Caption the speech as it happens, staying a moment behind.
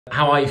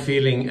How are you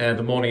feeling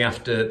the morning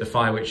after the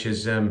fire which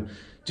has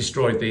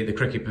destroyed the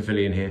cricket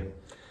pavilion here?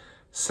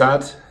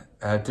 Sad,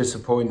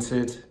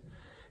 disappointed,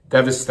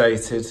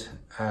 devastated.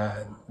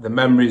 The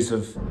memories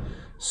of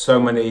so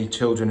many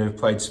children who've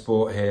played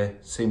sport here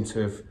seem to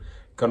have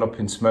gone up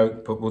in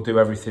smoke, but we'll do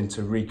everything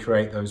to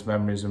recreate those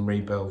memories and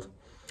rebuild.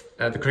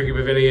 The cricket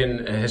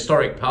pavilion, a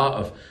historic part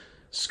of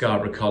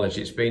Scarborough College.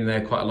 It's been there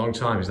quite a long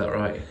time, is that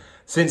right?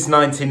 Since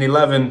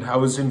 1911, I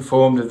was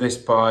informed of this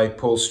by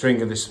Paul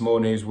Stringer this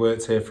morning, who's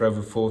worked here for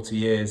over 40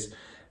 years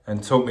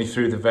and talked me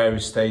through the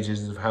various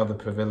stages of how the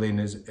pavilion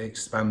has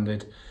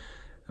expanded.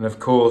 And of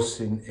course,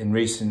 in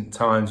recent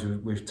times,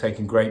 we've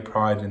taken great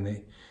pride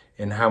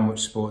in how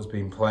much sport has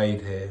been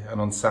played here. And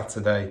on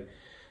Saturday,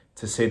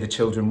 to see the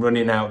children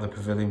running out the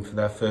pavilion for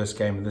their first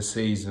game of the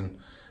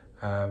season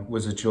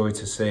was a joy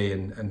to see.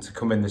 And to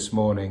come in this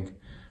morning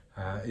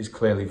is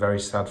clearly very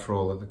sad for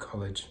all at the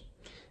college.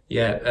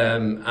 Yeah,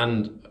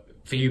 and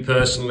for you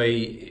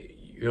personally,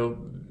 you're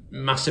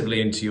massively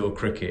into your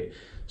cricket.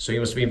 So you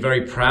must have been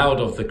very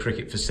proud of the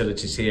cricket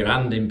facilities here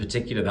and in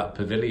particular that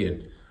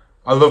pavilion.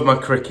 I love my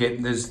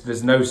cricket,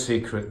 there's no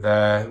secret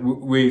there.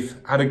 We've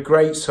had a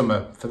great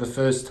summer. For the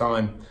first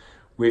time,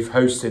 we've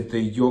hosted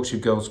the Yorkshire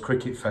Girls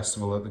Cricket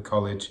Festival at the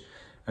college,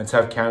 and to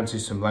have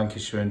counties from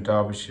Lancashire and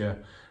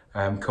Derbyshire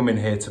coming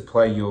here to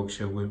play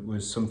Yorkshire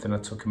was something I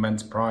took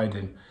immense pride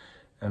in.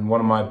 And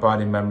one of my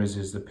abiding memories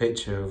is the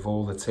picture of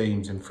all the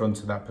teams in front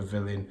of that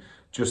pavilion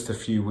just a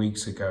few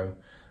weeks ago.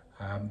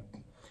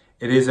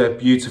 It is a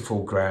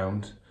beautiful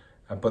ground,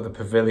 but the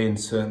pavilion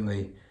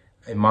certainly,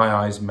 in my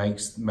eyes,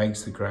 makes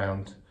the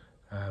ground.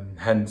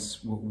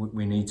 Hence,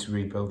 we need to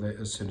rebuild it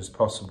as soon as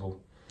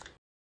possible.